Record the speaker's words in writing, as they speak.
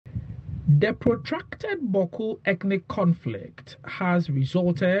The protracted Bawku ethnic conflict has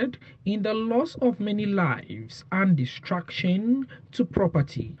resulted in the loss of many lives and destruction to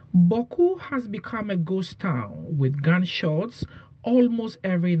property. Bawku has become a ghost town with gunshots almost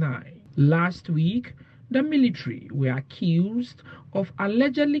every night. Last week, the military were accused of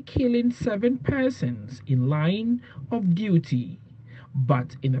allegedly killing 7 persons in line of duty,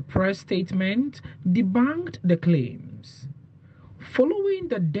 but in a press statement debunked the claims. Following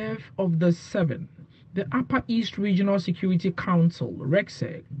the death of the 7, the Upper East Regional Security Council,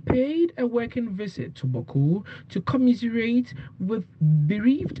 RECSEC, paid a working visit to Bawku to commiserate with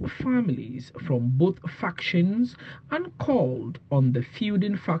bereaved families from both factions and called on the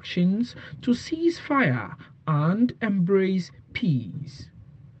feuding factions to cease fire and embrace peace.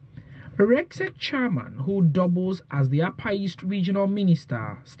 RECSEC chairman, who doubles as the Upper East Regional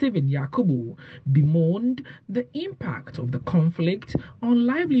Minister, Stephen Yakubu, bemoaned the impact of the conflict on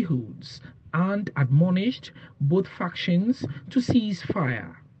livelihoods and admonished both factions to cease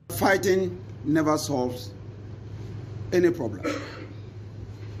fire. Fighting never solves any problem.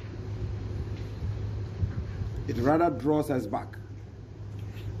 It rather draws us back.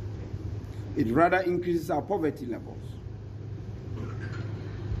 It rather increases our poverty levels.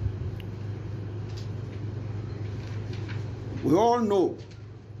 We all know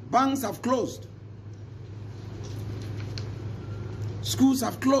banks have closed, schools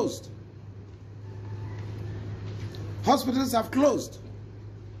have closed, hospitals have closed.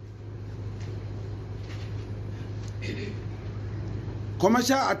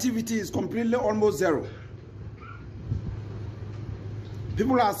 Commercial activity is completely almost zero.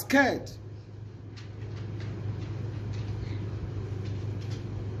 People are scared.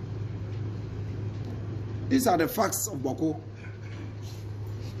 These are the facts of Bawku.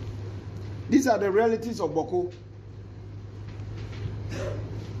 These are the realities of Bawku.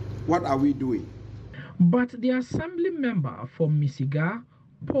 What are we doing? But the assembly member for Misiga,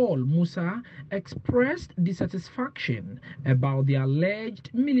 Paul Musa, expressed dissatisfaction about the alleged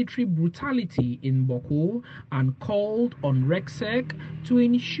military brutality in Bawku and called on RECSEC to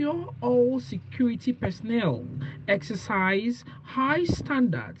ensure all security personnel exercise high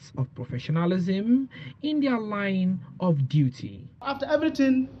standards of professionalism in their line of duty. After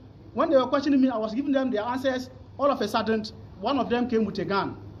everything, when they were questioning me, I was giving them their answers. All of a sudden, one of them came with a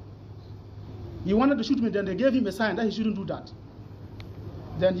gun. He wanted to shoot me, then they gave him a sign that he shouldn't do that.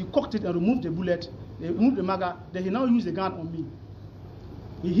 Then he cocked it and removed the bullet, they removed the maga, then he now used the gun on me.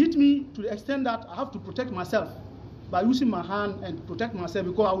 He hit me to the extent that I have to protect myself by using my hand and protect myself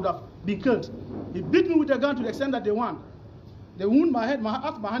because I would have been killed. He beat me with the gun to the extent that they won. They wound my head, my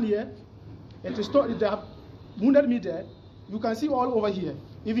hand here, and they have wounded me there. You can see all over here,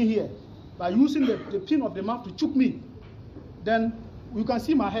 even here, by using the pin of the mouth to choke me. Then you can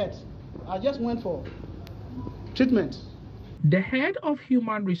see my head. I just went for treatment. The head of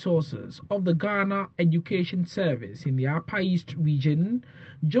human resources of the Ghana Education Service in the Upper East region,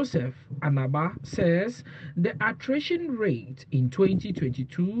 Joseph Anaba, says the attrition rate in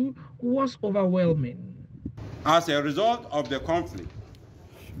 2022 was overwhelming. As a result of the conflict,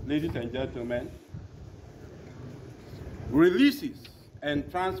 ladies and gentlemen, releases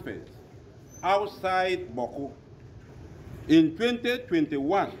and transfers outside Bawku in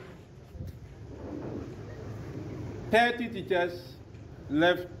 2021, 30 teachers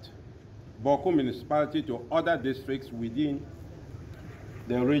left Bawku municipality to other districts within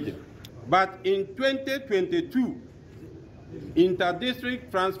the region. But in 2022,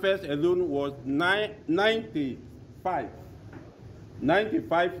 inter-district transfers alone was 95.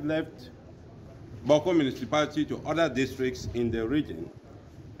 95 left Bawku municipality to other districts in the region,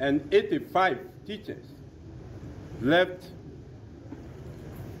 and 85 teachers left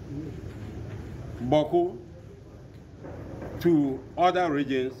Bawku to other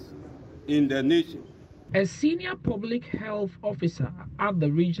regions in the nation. A senior public health officer at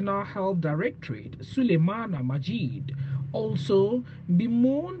the Regional Health Directorate, Suleimana Majid, also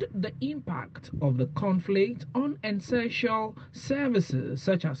bemoaned the impact of the conflict on essential services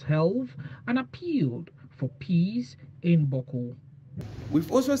such as health and appealed for peace in Bawku.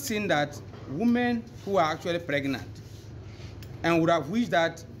 We've also seen that women who are actually pregnant and would have wished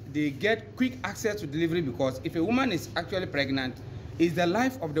that they get quick access to delivery, because if a woman is actually pregnant, it's the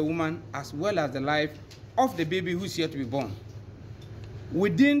life of the woman as well as the life of the baby who's yet to be born.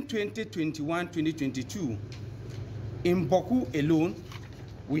 Within 2021-2022, in Bawku alone,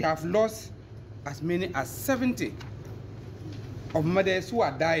 we have lost as many as 70 of mothers who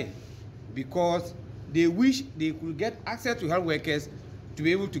are dying because they wish they could get access to health workers to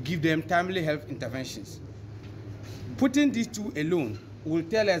be able to give them timely health interventions. Putting these two alone, will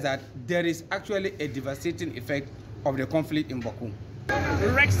tell us that there is actually a devastating effect of the conflict in Bawku.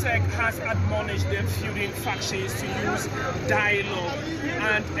 RECSEC has admonished the feuding factions to use dialogue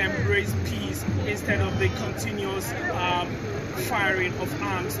and embrace peace instead of the continuous firing of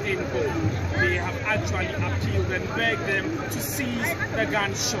arms in Bawku. They have actually appealed and begged them to cease the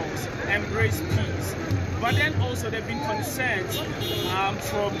gunshots, embrace peace. But then also there have been concerns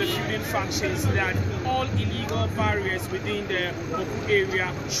from the feuding factions that all illegal barriers within the Bawku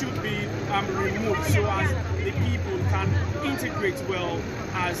area should be removed so as the people can integrate well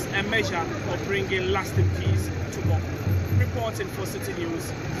as a measure of bringing lasting peace to Bawku. Reporting for Citi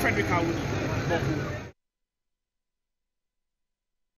News, Frederick Awuni, Bawku.